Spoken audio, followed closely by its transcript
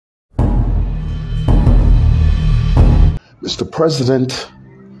Mr. President,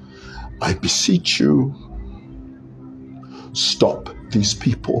 I beseech you, stop these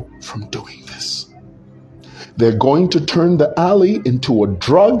people from doing this. They're going to turn the alley into a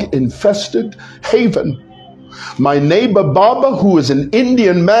drug-infested haven. My neighbor Baba, who is an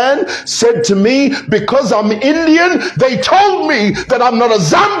Indian man, said to me, because I'm Indian, they told me that I'm not a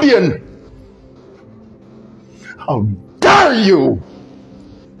Zambian. How dare you?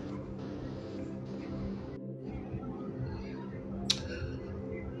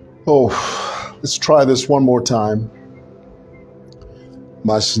 Oh, let's try this one more time.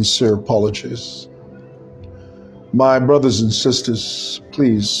 My sincere apologies. My brothers and sisters,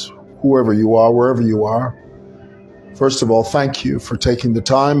 please, whoever you are, wherever you are, first of all, thank you for taking the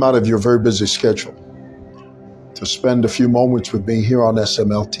time out of your very busy schedule to spend a few moments with me here on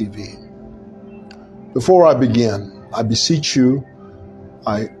SML TV. Before I begin, I beseech you,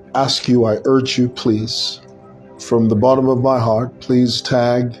 I ask you, I urge you, please, from the bottom of my heart, please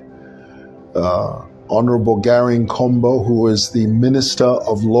tag Honorable Gary Nkombo, who is the Minister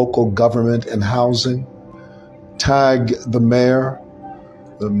of Local Government and Housing. Tag the Mayor,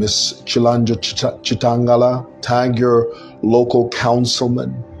 Miss Chitambala. Tag your local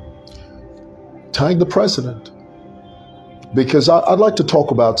councilman. Tag the President. Because I'd like to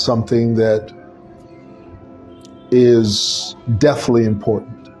talk about something that is deathly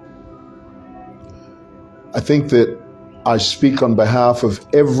important. I think that I speak on behalf of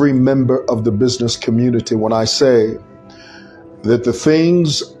every member of the business community when I say that the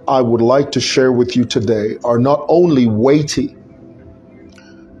things I would like to share with you today are not only weighty,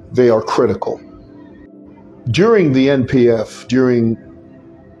 they are critical. During the NPF, during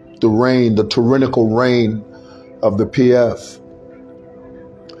the reign, the tyrannical reign of the PF,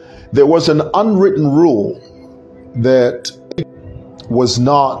 there was an unwritten rule that was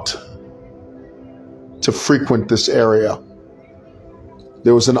not to frequent this area.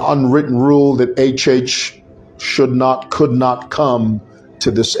 There was an unwritten rule that HH should not, could not come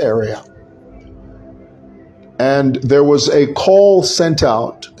to this area. And there was a call sent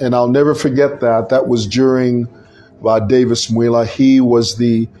out, and I'll never forget that. That was during Davis Mwewa. He was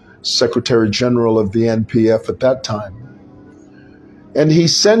the Secretary General of the NPF at that time. And he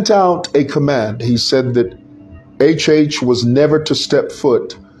sent out a command. He said that HH was never to step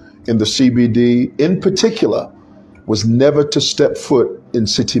foot in the CBD, in particular, was never to step foot in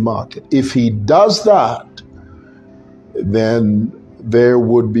City Market. If he does that, then there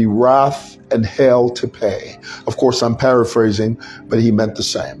would be wrath and hell to pay. Of course, I'm paraphrasing, but he meant the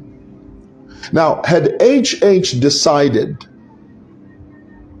same. Now, had HH decided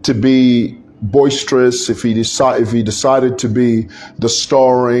to be boisterous, if he decided to be the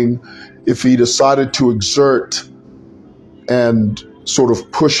starring, if he decided to exert and sort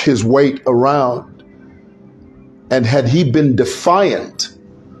of push his weight around, and had he been defiant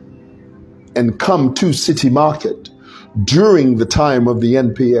and come to City Market during the time of the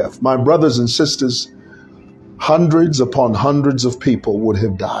NPF, my brothers and sisters, hundreds upon hundreds of people would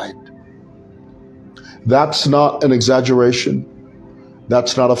have died. That's not an exaggeration.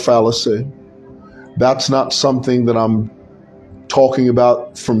 That's not a fallacy. That's not something that I'm talking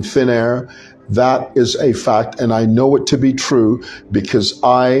about from thin air. That is a fact, and I know it to be true because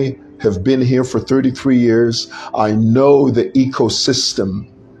I have been here for 33 years. I know the ecosystem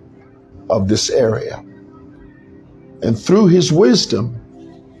of this area. And through his wisdom,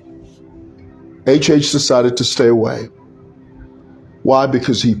 HH decided to stay away. Why?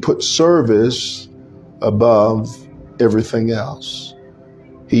 Because he put service above everything else.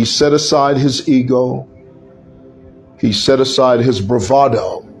 He set aside his ego. He set aside his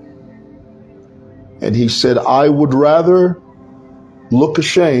bravado. And he said, I would rather look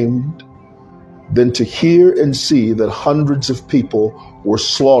ashamed than to hear and see that hundreds of people were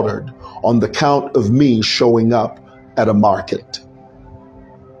slaughtered on the count of me showing up at a market.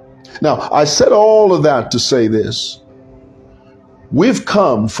 Now, I said all of that to say this. We've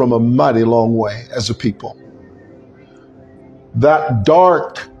come from a mighty long way as a people. That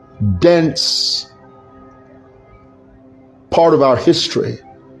dark, dense part of our history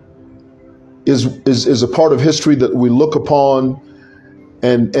is a part of history that we look upon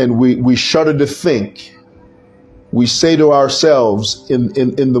and we shudder to think. We say to ourselves in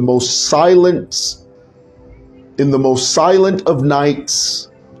the most silent of nights,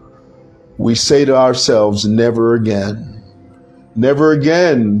 we say to ourselves, never again. Never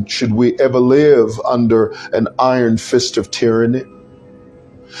again should we ever live under an iron fist of tyranny.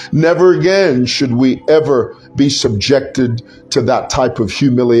 Never again should we ever be subjected to that type of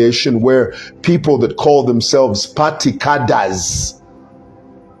humiliation where people that call themselves patikadas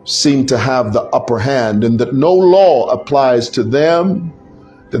seem to have the upper hand, and that no law applies to them,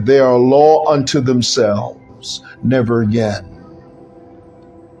 that they are a law unto themselves. Never again.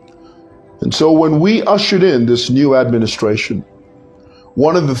 And so when we ushered in this new administration,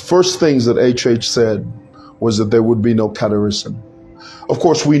 one of the first things that HH said was that there would be no caterism. Of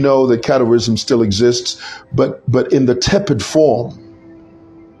course, we know that caterism still exists, but in the tepid form.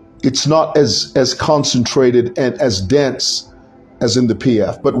 It's not as concentrated and as dense as in the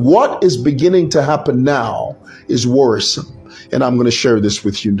PF. But what is beginning to happen now is worrisome. And I'm going to share this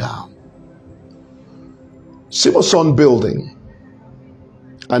with you now. Simoson building.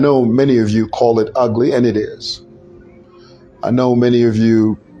 I know many of you call it ugly, and it is. I know many of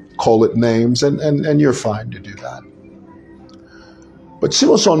you call it names, and you're fine to do that. But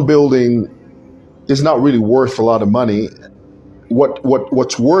Simoson building is not really worth a lot of money.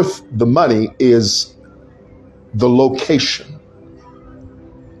 What's worth the money is the location.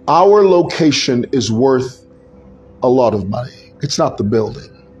 Our location is worth a lot of money. It's not the building.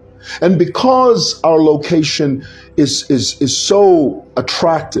 And because our location is so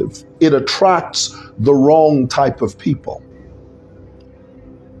attractive, it attracts the wrong type of people.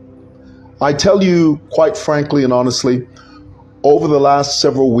 I tell you quite frankly and honestly, over the last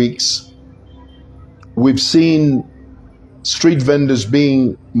several weeks, we've seen street vendors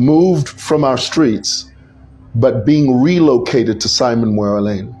being moved from our streets, but being relocated to Simon Mwewa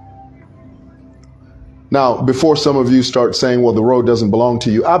Lane. Now, before some of you start saying, well, the road doesn't belong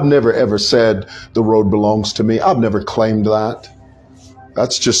to you, I've never ever said the road belongs to me. I've never claimed that.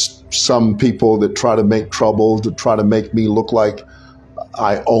 That's just some people that try to make trouble, to try to make me look like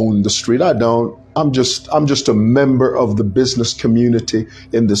I own the street. I don't. I'm just a member of the business community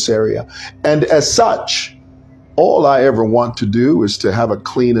in this area. And as such, all I ever want to do is to have a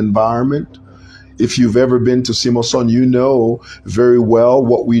clean environment. If you've ever been to Simoson, you know very well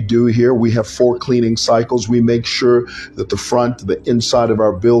what we do here. We have 4 cleaning cycles. We make sure that the front, the inside of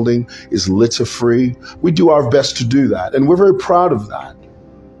our building is litter-free. We do our best to do that, and we're very proud of that.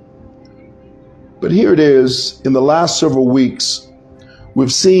 But here it is, in the last several weeks,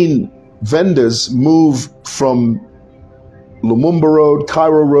 we've seen vendors move from Lumumba Road,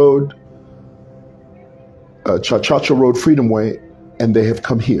 Cairo Road, Chachacha Road, Freedom Way, and they have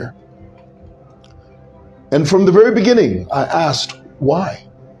come here. And from the very beginning, I asked, why?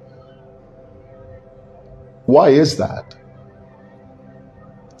 Why is that?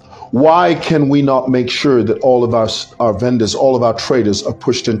 Why can we not make sure that all of our vendors, all of our traders are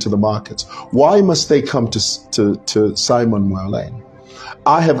pushed into the markets? Why must they come to Simon Mwewa Lane?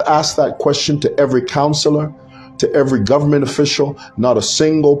 I have asked that question to every councillor, to every government official. Not a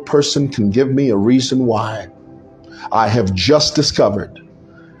single person can give me a reason why. I have just discovered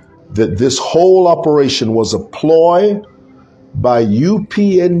that this whole operation was a ploy by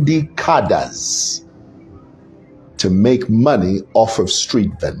UPND Cadres to make money off of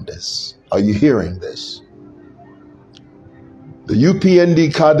street vendors. Are you hearing this? The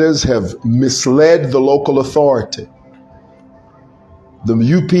UPND Cadres have misled the local authority. The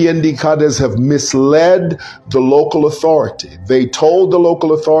UPND Cadres have misled the local authority. They told the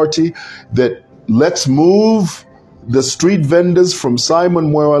local authority that let's move the street vendors from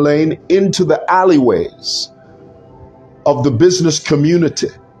Simon Mwewa Lane into the alleyways of the business community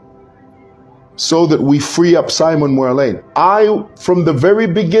so that we free up Simon Mwewa Lane. From the very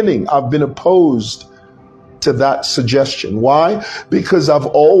beginning, I've been opposed to that suggestion. Why? Because I've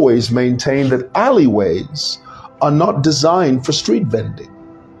always maintained that alleyways are not designed for street vending.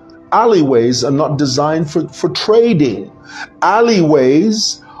 Alleyways are not designed for trading.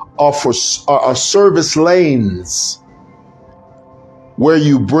 Alleyways are service lanes where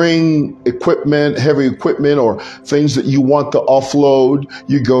you bring equipment, heavy equipment, or things that you want to offload,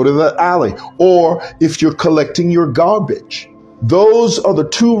 you go to the alley. Or if you're collecting your garbage. Those are the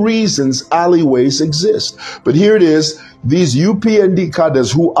 2 reasons alleyways exist. But here it is, these UPND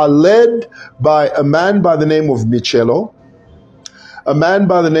cadres who are led by a man by the name of Michelo, a man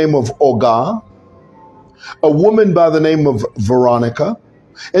by the name of Oga, a woman by the name of Veronica.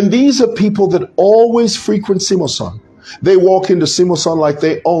 And these are people that always frequent Simoson. They walk into Simoson like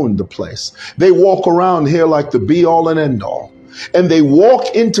they own the place. They walk around here like the be-all and end-all. And they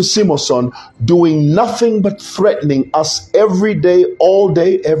walk into Simoson doing nothing but threatening us every day, all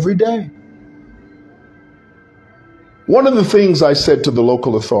day, every day. One of the things I said to the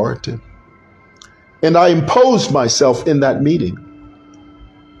local authority, and I imposed myself in that meeting,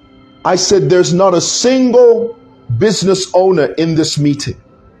 I said, there's not a single business owner in this meeting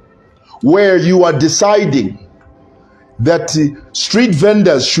where you are deciding that street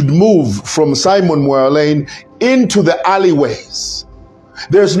vendors should move from Simon Mwewa Lane into the alleyways.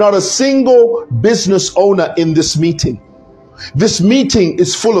 There's not a single business owner in this meeting. This meeting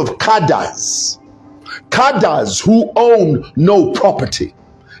is full of cadres. Cadres who own no property.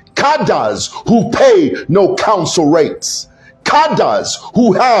 Cadres who pay no council rates. Cadres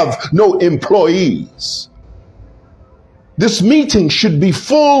who have no employees. This meeting should be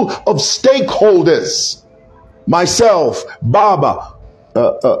full of stakeholders. Myself, Baba,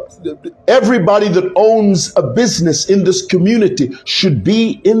 everybody that owns a business in this community should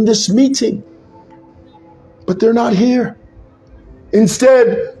be in this meeting. But they're not here.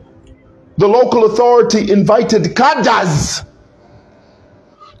 Instead, the local authority invited cadres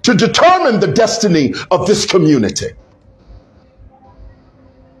to determine the destiny of this community.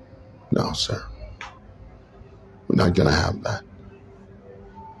 No, sir. We're not going to have that.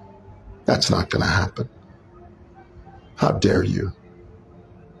 That's not going to happen. How dare you?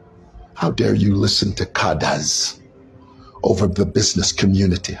 How dare you listen to cadres over the business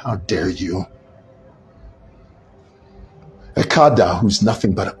community? How dare you? A cadre who's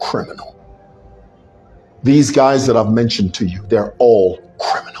nothing but a criminal. These guys that I've mentioned to you, they're all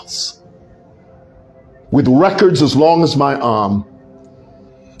criminals. With records as long as my arm.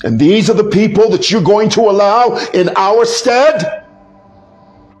 And these are the people that you're going to allow in our stead?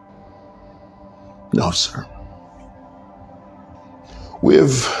 No, sir.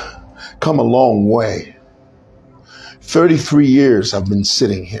 We've come a long way. 33 years I've been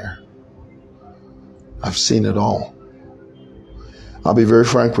sitting here. I've seen it all. I'll be very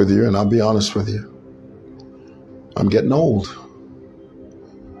frank with you and I'll be honest with you. I'm getting old.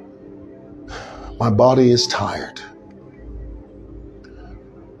 My body is tired.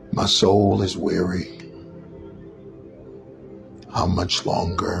 My soul is weary. How much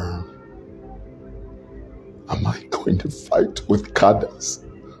longer am I going to fight with cadres?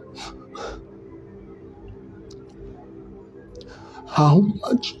 How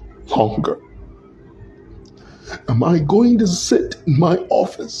much longer am I going to sit in my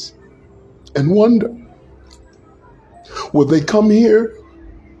office and wonder, will they come here,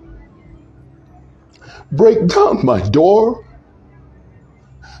 break down my door,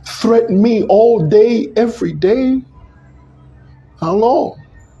 threaten me all day, every day? How long?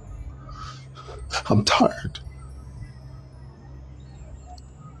 I'm tired.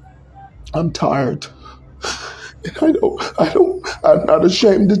 I'm tired. And I'm not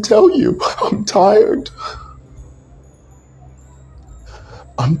ashamed to tell you, I'm tired.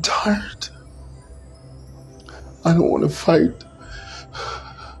 I'm tired. I don't want to fight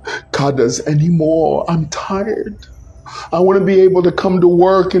cadres anymore. I'm tired. I want to be able to come to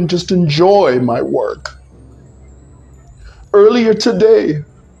work and just enjoy my work. Earlier today,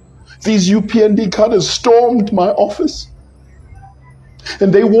 these UPND cadres stormed my office.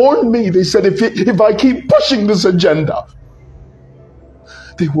 And they warned me, they said, if I keep pushing this agenda,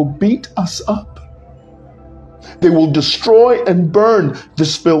 they will beat us up. They will destroy and burn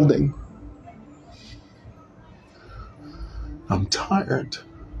this building. I'm tired.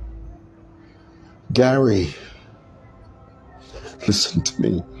 Gary, listen to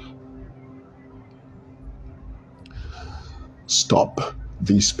me. Stop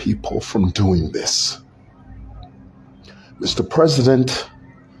these people from doing this. Mr. President,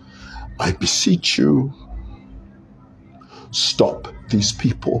 I beseech you, stop these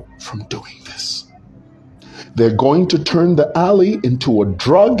people from doing this. They're going to turn the alley into a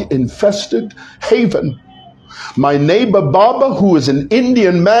drug-infested haven. My neighbor Baba, who is an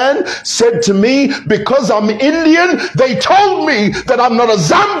Indian man, said to me, because I'm Indian, they told me that I'm not a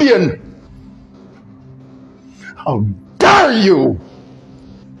Zambian. How dare you?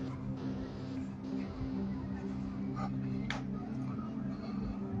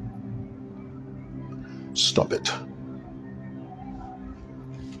 Stop it.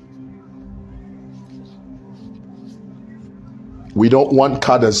 We don't want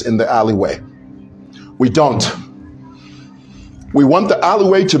cadres in the alleyway. We don't. We want the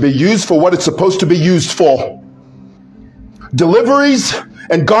alleyway to be used for what it's supposed to be used for. Deliveries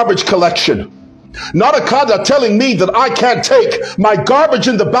and garbage collection. Not a cadre telling me that I can't take my garbage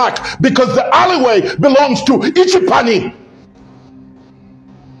in the back because the alleyway belongs to Ichipani.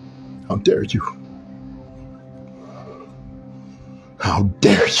 How dare you? How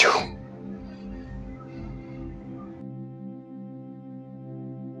dare you?